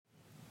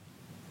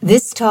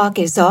This talk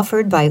is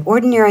offered by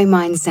Ordinary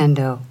Mind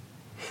Zendo.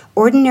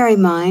 Ordinary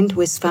Mind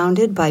was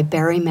founded by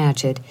Barry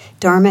Magid,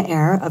 Dharma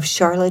heir of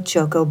Charlotte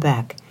Joko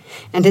Beck,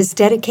 and is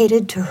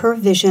dedicated to her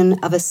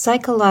vision of a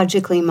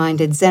psychologically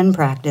minded Zen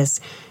practice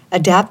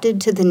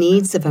adapted to the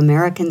needs of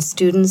American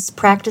students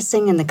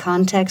practicing in the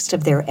context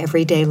of their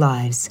everyday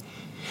lives.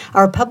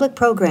 Our public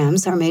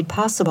programs are made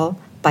possible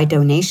by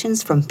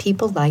donations from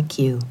people like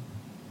you.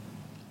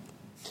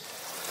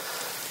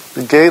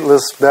 The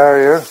Gateless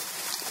Barrier,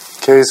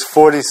 Case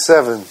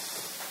 47.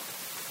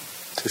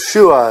 To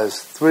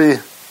Shuai's 3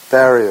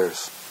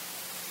 barriers.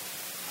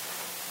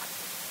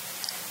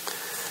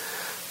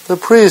 The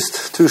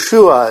priest to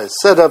Shuai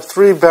set up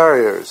 3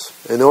 barriers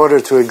in order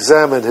to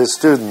examine his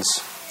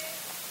students.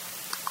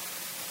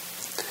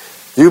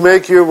 You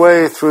make your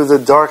way through the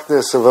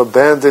darkness of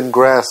abandoned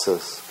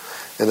grasses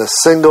in a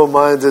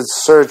single-minded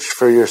search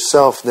for your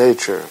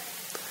self-nature.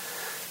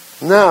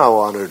 Now,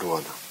 honored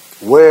one,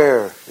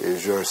 where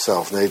is your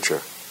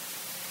self-nature?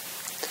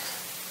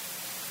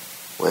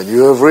 When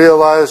you have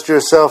realized your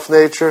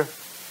self-nature,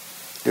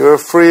 you are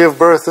free of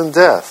birth and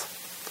death.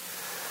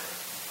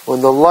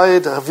 When the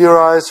light of your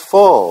eyes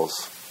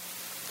falls,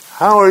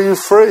 how are you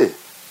free?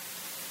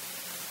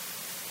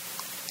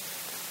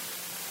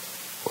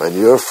 When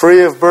you are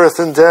free of birth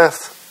and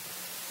death,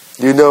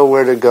 you know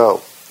where to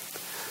go.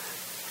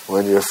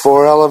 When your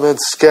 4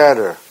 elements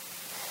scatter,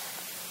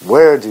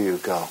 where do you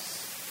go?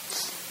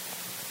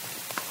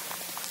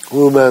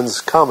 Wu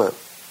Men's comment.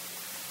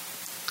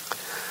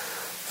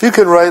 If you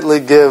can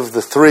rightly give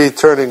the 3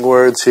 turning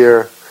words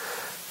here,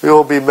 you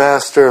will be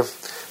master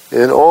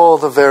in all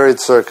the varied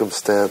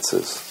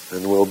circumstances,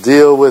 and will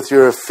deal with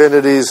your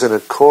affinities in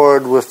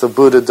accord with the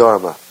Buddha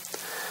Dharma.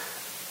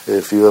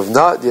 If you have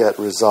not yet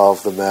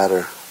resolved the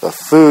matter, the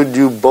food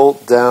you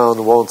bolt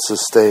down won't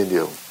sustain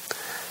you.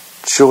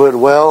 Chew it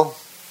well,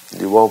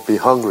 you won't be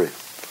hungry.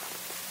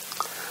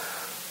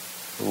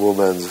 The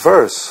Woman's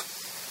verse.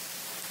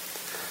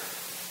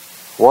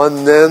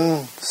 One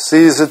Nen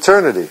sees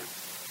eternity.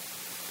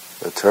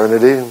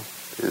 Eternity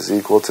is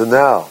equal to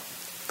now.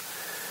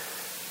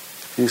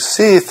 You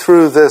see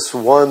through this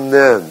one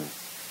Nen.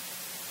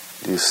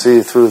 You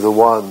see through the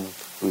one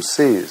who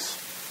sees.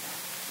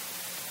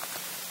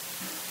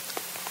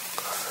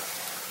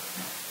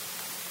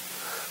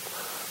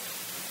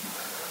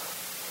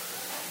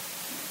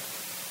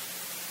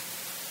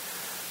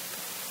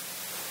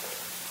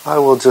 I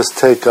will just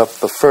take up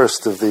the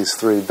first of these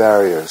 3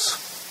 barriers,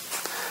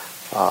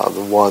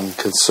 the one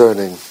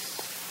concerning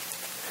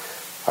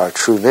our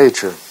true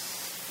nature.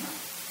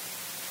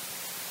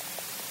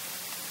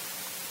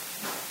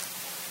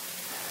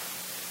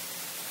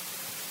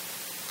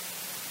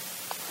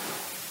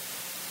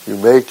 You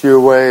make your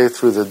way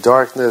through the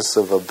darkness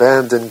of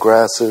abandoned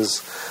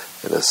grasses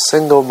in a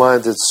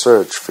single-minded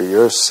search for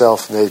your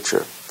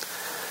self-nature.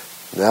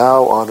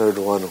 Now, honored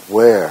one,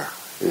 where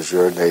is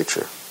your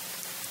nature?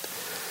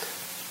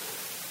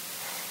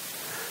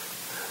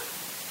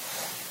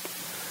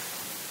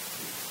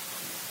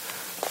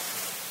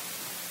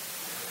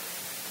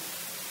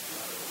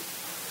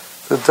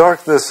 The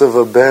darkness of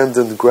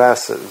abandoned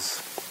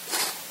grasses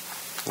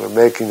we're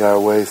making our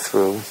way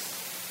through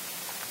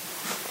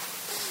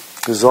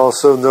is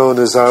also known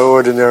as our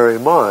ordinary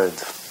mind.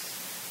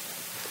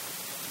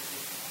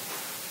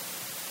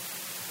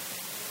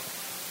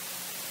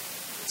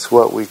 It's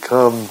what we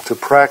come to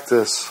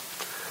practice,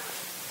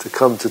 to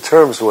come to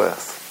terms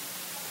with.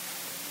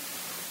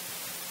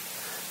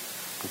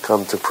 We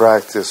come to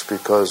practice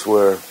because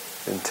we're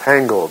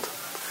entangled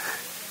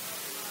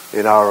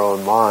in our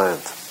own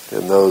mind,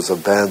 in those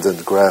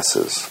abandoned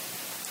grasses.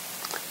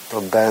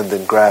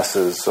 Abandoned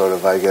grasses, sort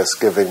of, I guess,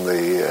 giving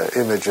the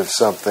image of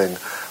something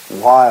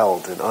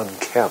wild and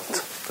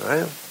unkempt,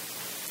 right?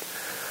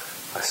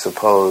 I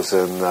suppose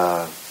in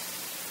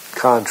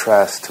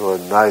contrast to a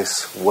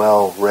nice,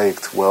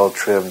 well-raked,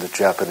 well-trimmed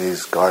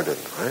Japanese garden,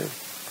 right?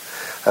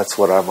 That's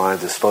what our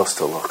mind is supposed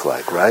to look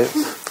like, right?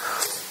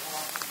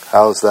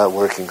 How's that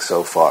working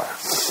so far?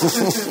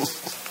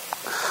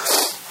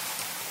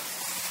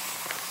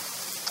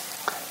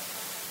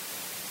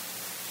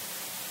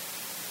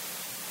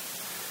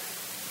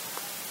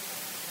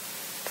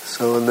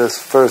 So in this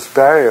first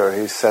barrier,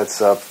 he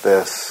sets up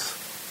this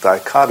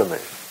dichotomy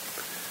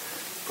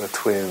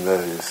between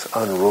these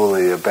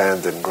unruly,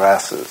 abandoned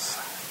grasses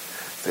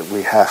that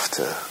we have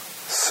to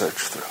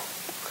search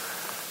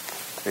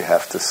through. We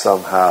have to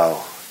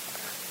somehow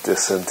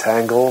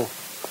disentangle,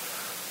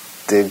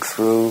 dig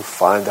through,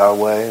 find our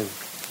way,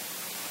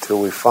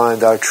 till we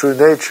find our true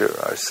nature,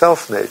 our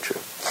self-nature.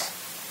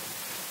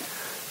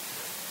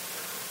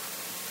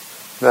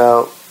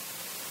 Now,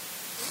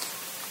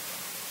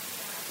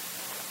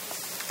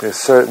 there's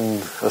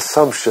certain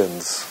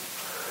assumptions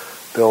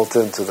built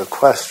into the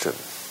question.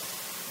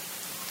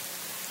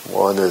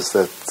 One is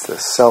that the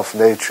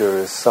self-nature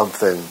is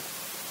something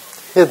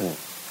hidden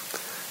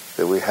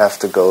that we have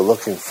to go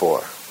looking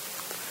for.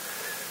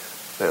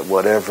 That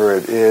whatever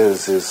it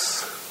is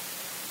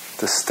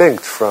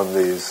distinct from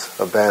these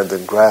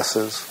abandoned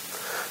grasses,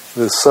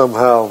 is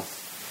somehow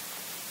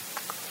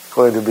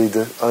going to be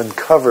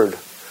uncovered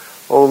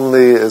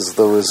only as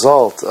the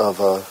result of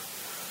a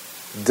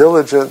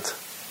diligent,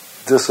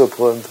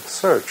 disciplined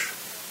search.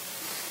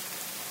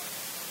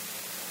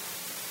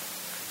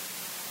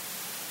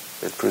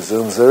 It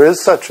presumes there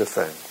is such a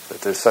thing,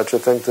 that there's such a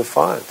thing to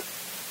find,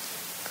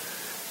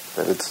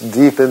 that it's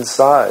deep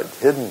inside,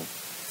 hidden.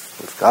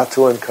 We've got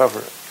to uncover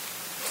it.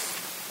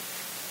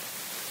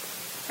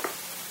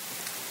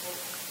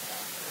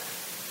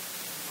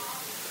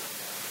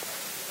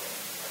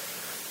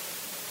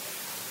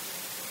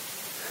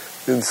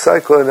 In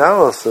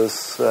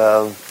psychoanalysis,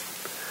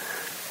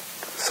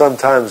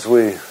 sometimes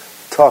we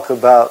talk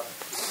about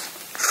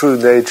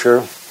true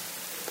nature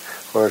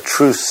or a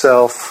true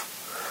self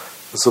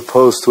as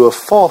opposed to a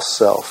false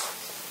self.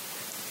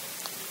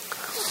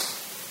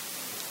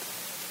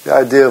 The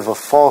idea of a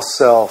false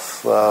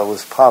self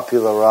was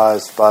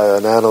popularized by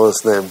an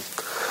analyst named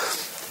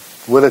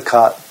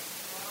Winnicott,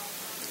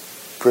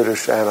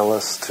 British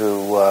analyst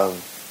who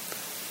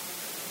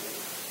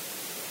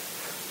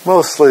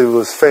mostly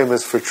was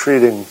famous for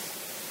treating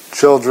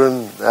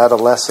children,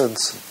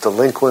 adolescents,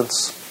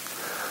 delinquents.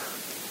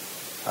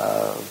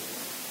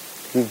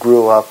 He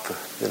grew up,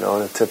 in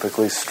a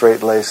typically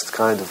straight-laced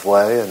kind of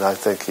way, and I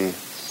think he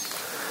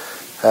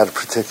had a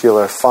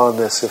particular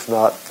fondness, if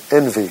not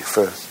envy,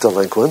 for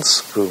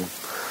delinquents who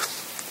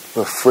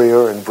were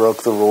freer and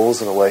broke the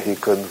rules in a way he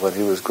couldn't when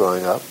he was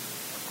growing up.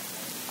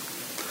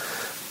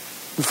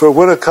 For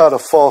Winnicott, a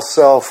false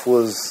self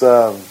was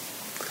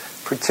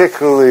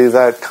particularly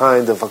that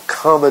kind of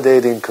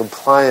accommodating,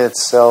 compliant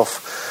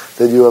self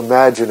that you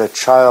imagine a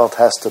child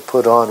has to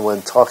put on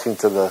when talking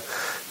to the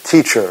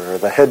teacher or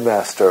the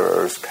headmaster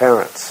or his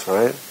parents,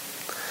 right?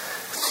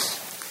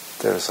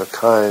 There's a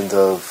kind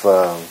of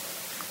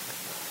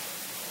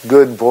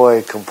good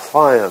boy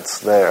compliance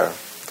there,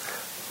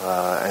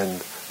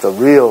 and the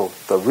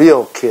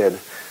real kid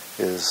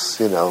is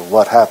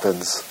what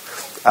happens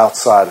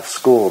outside of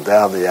school,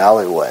 down the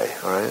alleyway,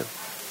 right?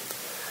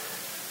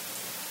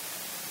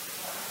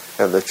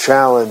 And the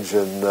challenge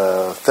in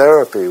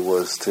therapy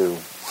was to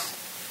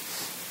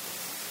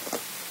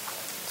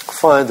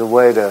find a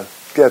way to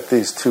get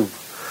these two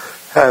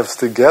halves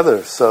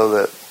together so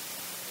that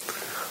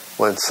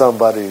when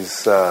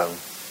somebody's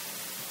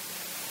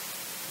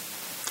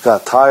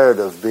got tired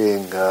of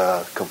being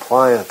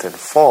compliant and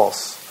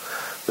false,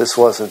 this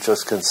wasn't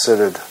just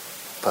considered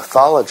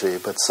pathology,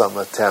 but some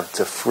attempt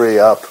to free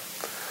up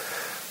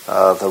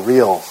the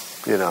real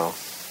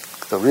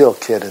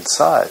kid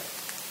inside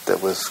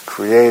that was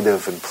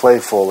creative and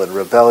playful and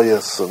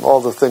rebellious and all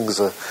the things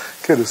a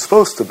kid is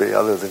supposed to be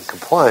other than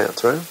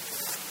compliant, right?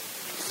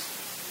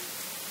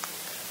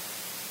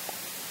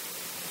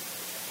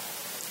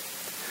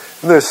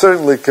 And there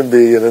certainly can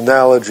be an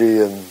analogy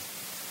in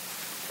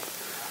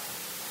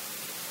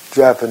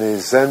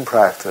Japanese Zen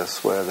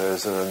practice where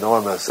there's an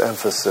enormous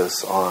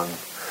emphasis on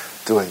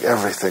doing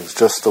everything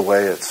just the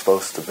way it's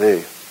supposed to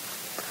be.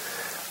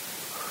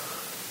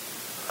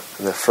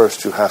 And at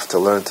first you have to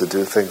learn to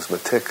do things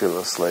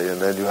meticulously,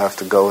 and then you have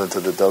to go into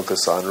the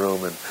Dokusan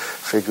room and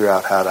figure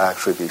out how to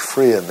actually be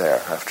free in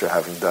there after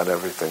having done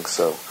everything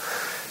so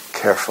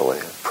carefully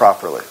and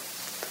properly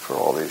for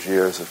all these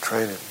years of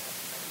training.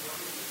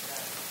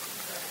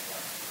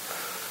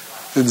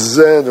 In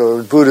Zen or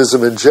in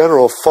Buddhism in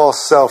general,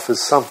 false self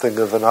is something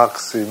of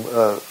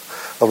a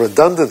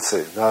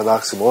redundancy, not an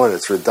oxymoron.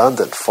 It's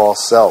redundant,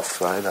 false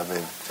self, right? I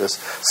mean, just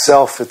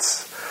self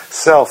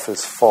itself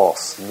is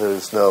false, and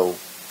there's no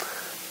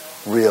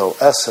real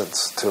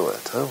essence to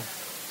it. Huh?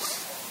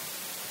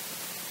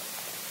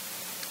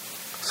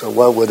 So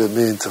what would it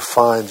mean to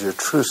find your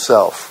true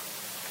self?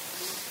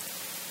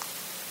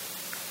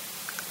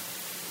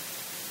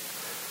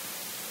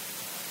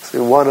 See,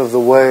 one of the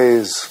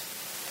ways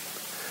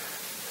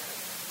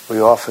we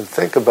often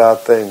think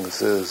about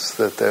things is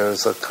that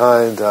there's a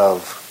kind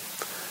of,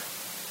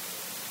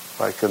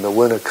 like in the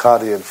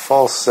Winnicottian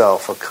false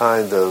self, a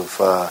kind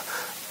of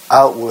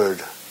outward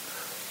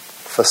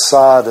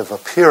facade of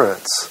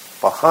appearance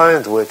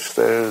behind which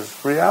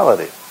there's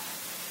reality.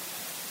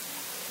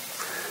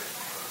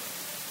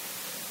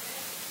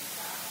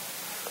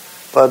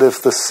 But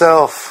if the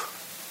self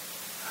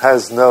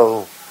has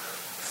no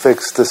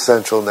fixed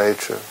essential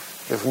nature,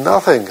 if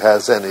nothing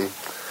has any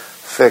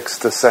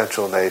fixed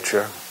essential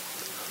nature,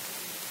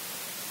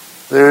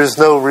 there is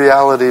no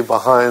reality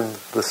behind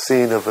the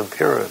scene of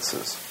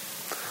appearances.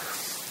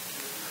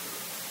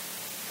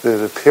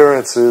 The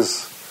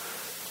appearances,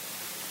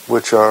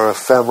 which are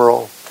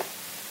ephemeral,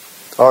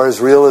 are as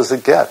real as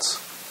it gets.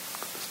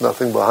 There's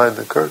nothing behind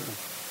the curtain.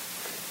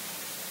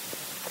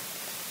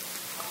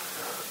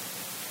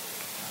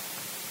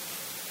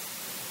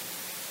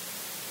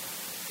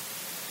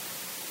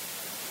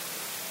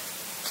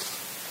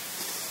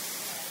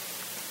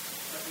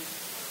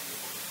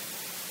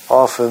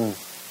 Often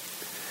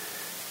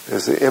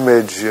there's the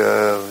image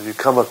you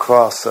come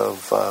across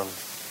of, I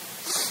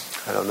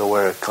don't know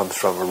where it comes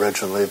from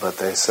originally, but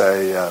they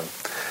say,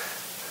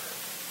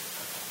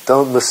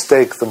 don't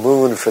mistake the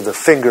moon for the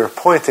finger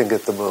pointing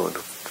at the moon.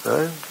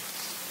 Right?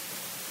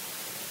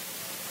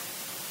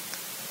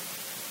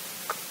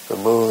 the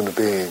moon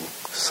being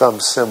some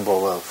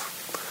symbol of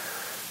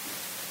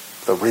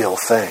the real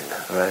thing,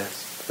 right?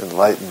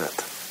 Enlightenment.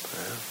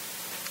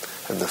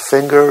 Right? And the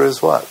finger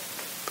is what?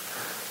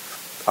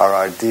 Our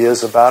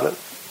ideas about it,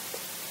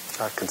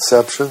 our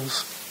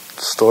conceptions,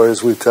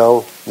 stories we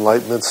tell,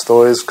 enlightenment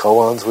stories,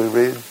 koans we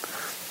read.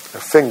 Our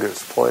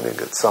fingers pointing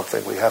at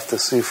something we have to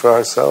see for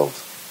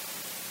ourselves.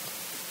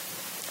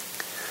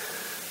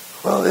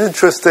 Well,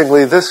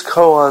 interestingly, this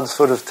koan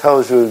sort of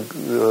tells you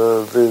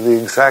the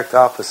exact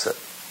opposite.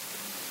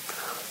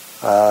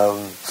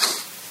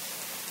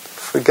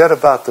 Forget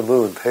about the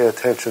moon. Pay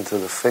attention to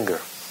the finger.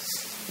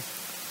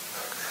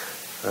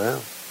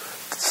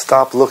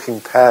 Stop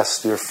looking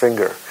past your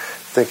finger,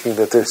 thinking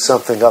that there's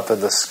something up in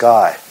the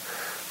sky.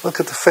 Look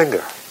at the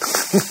finger.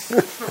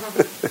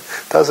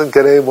 Doesn't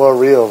get any more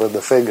real than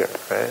the finger,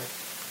 right?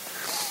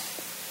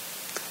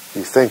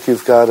 You think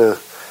you've got to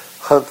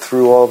hunt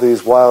through all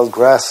these wild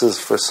grasses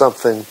for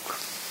something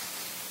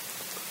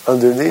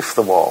underneath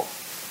them all.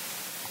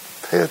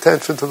 Pay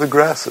attention to the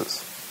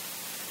grasses.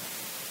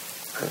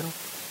 Okay?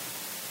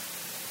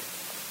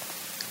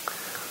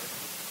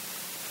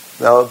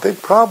 Now, a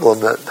big problem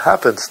that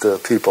happens to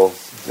people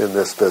in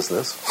this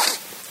business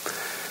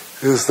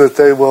is that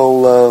they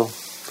will,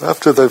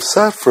 after they've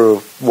sat for a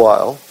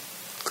while,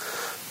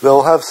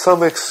 they'll have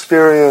some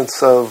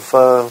experience of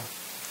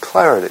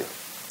clarity,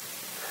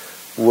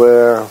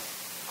 where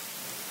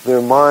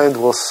their mind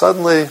will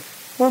suddenly,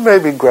 or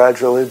maybe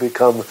gradually,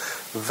 become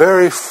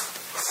very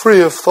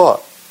free of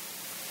thought,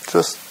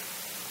 just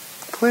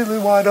completely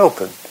wide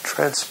open,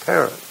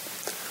 transparent.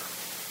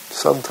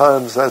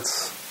 Sometimes that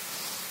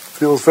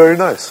feels very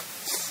nice.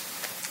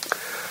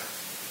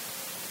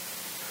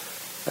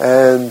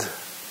 And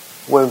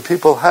when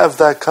people have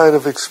that kind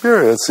of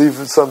experience,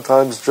 even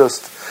sometimes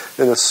just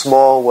in a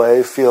small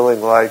way,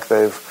 feeling like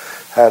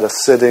they've had a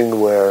sitting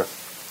where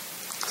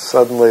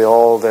suddenly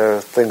all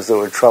their things that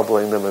were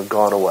troubling them have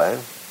gone away,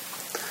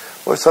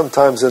 or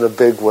sometimes in a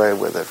big way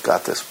where they've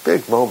got this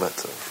big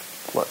moment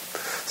of what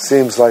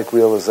seems like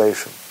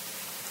realization.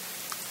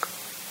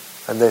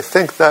 And they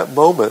think that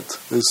moment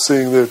is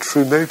seeing their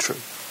true nature.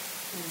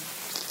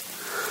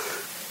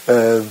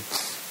 And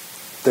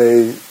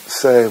they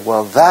say,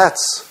 well,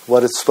 that's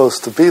what it's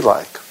supposed to be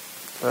like.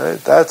 Right?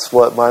 That's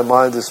what my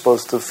mind is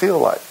supposed to feel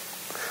like.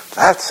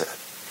 That's it.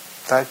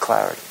 That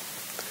clarity.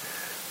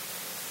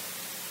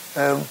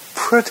 And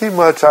pretty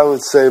much, I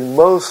would say,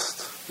 most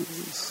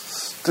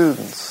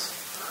students,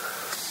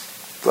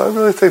 I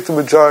really think the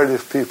majority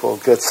of people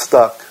get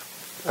stuck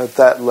at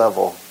that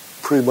level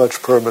pretty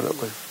much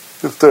permanently,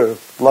 if they're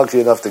lucky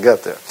enough to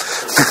get there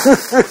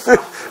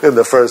in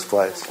the first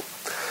place.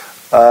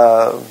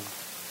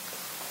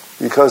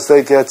 Because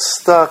they get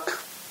stuck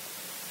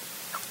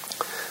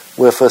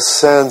with a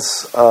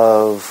sense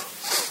of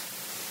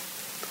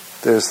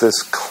there's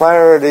this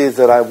clarity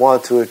that I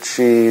want to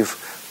achieve,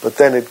 but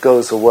then it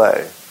goes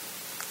away,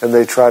 and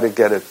they try to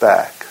get it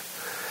back.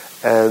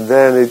 And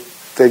then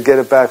they get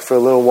it back for a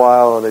little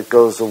while, and it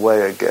goes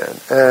away again.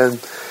 And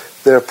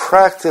their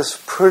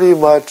practice pretty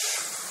much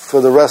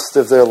for the rest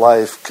of their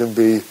life can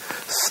be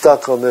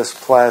stuck on this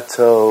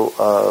plateau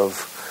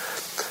of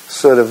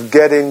sort of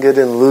getting it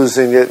and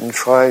losing it and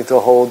trying to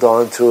hold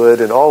on to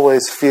it and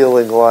always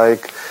feeling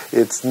like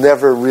it's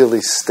never really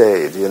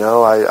stayed. You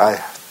know, I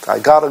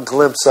got a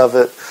glimpse of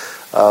it,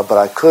 but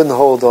I couldn't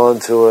hold on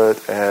to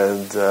it,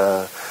 and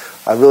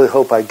I really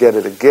hope I get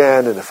it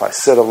again, and if I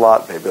sit a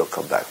lot, maybe it'll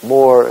come back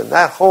more, and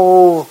that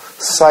whole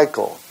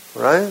cycle,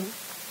 right?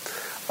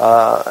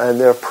 And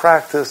their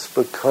practice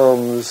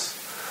becomes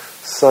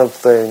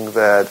something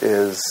that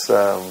is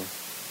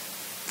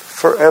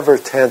forever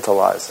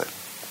tantalizing.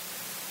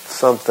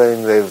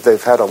 Something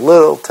they've had a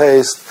little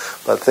taste,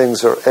 but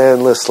things are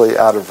endlessly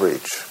out of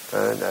reach,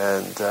 right?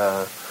 And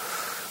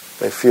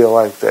they feel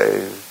like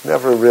they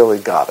never really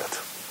got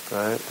it,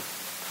 right?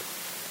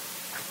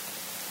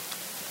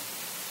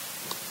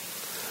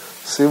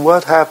 See,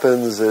 what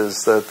happens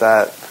is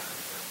that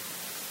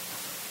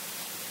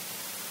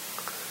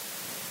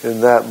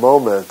in that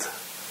moment,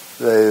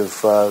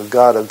 they've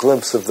got a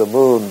glimpse of the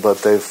moon,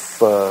 but they've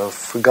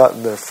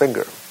forgotten their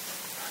finger.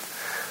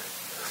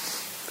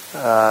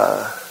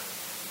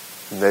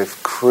 And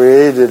they've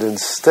created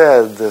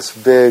instead this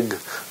big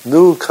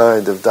new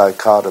kind of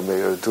dichotomy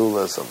or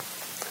dualism.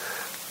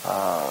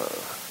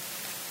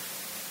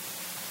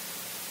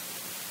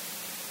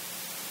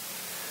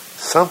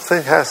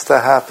 Something has to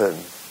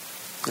happen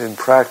in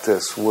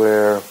practice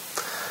where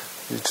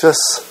you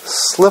just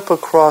slip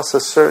across a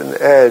certain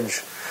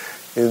edge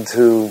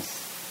into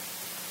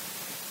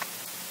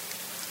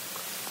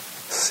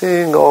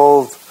seeing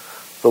all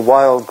the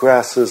wild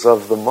grasses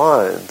of the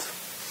mind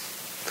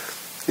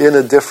in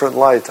a different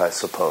light, I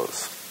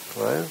suppose,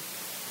 right?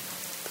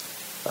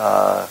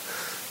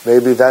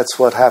 Maybe that's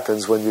what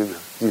happens when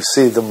you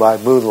see them by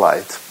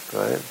moonlight,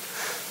 right?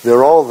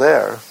 They're all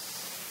there.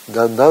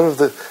 And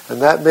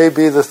that may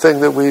be the thing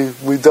that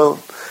we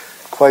don't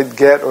quite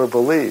get or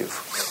believe.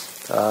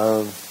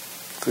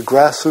 The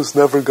grasses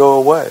never go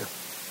away,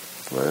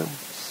 right?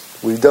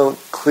 We don't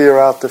clear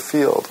out the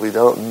field. We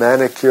don't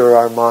manicure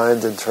our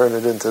mind and turn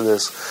it into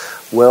this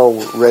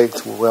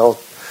well-raked,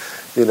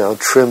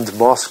 trimmed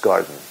moss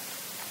garden.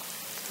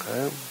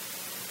 Right?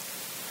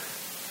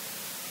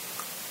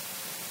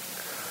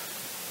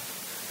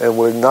 And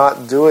we're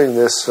not doing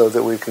this so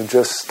that we can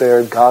just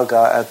stare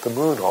gaga at the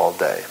moon all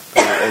day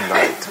and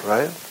night,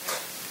 right?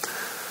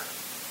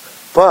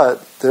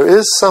 But there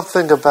is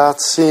something about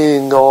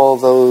seeing all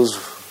those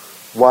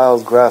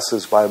wild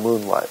grasses by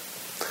moonlight,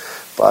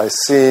 by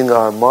seeing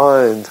our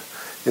mind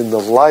in the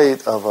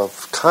light of a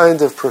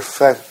kind of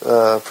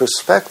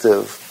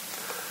perspective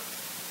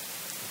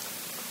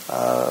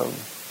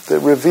that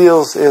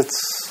reveals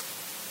its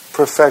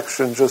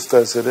perfection just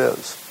as it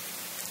is.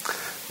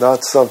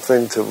 Not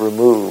something to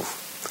remove,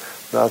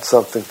 not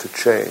something to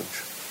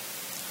change.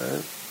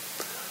 Right?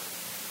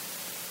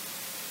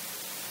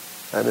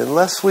 And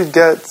unless we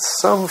get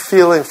some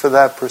feeling for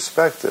that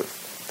perspective,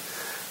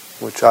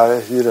 which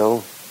I,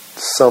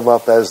 sum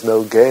up as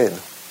no gain,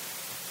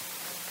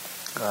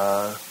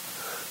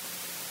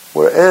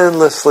 we're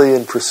endlessly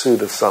in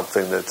pursuit of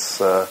something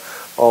that's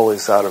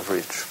always out of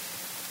reach.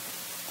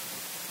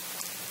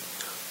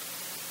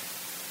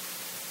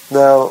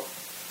 Now,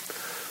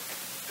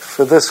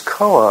 for this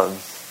koan,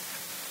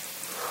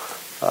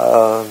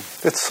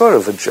 it's sort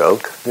of a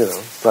joke,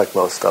 like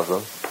most of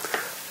them.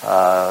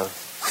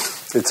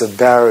 It's a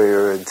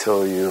barrier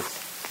until you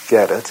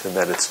get it, and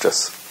then it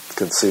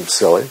can seem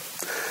silly.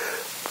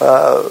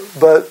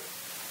 But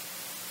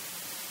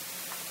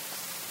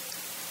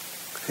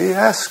he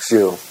asks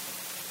you,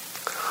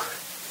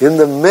 in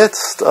the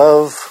midst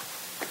of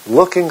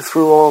looking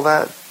through all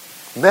that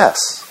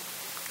mess,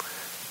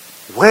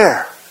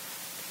 where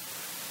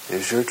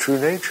is your true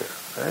nature?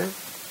 Right?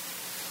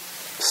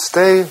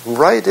 Stay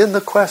right in the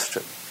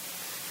question.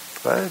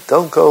 Right?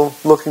 Don't go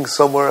looking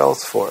somewhere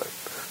else for it.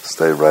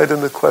 Stay right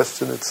in the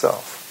question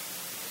itself.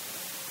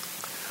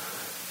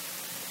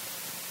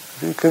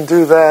 If you can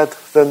do that,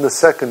 then the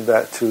second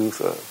two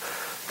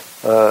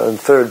and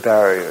third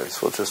barriers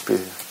will just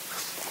be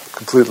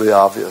completely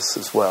obvious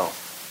as well.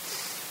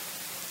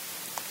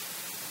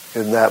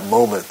 In that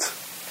moment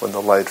when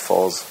the light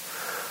falls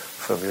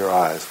from your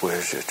eyes,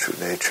 where's your true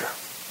nature?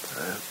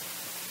 Right?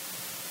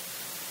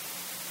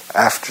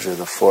 After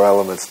the four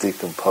elements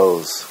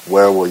decompose,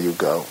 where will you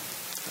go?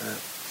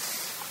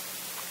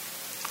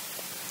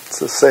 It's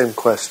the same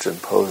question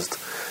posed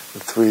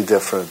in three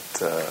different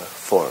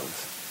forms.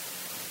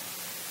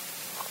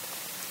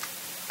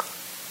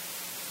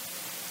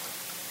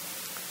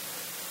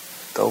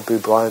 Don't be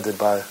blinded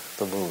by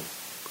the moon.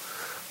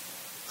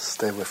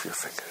 Stay with your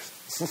fingers.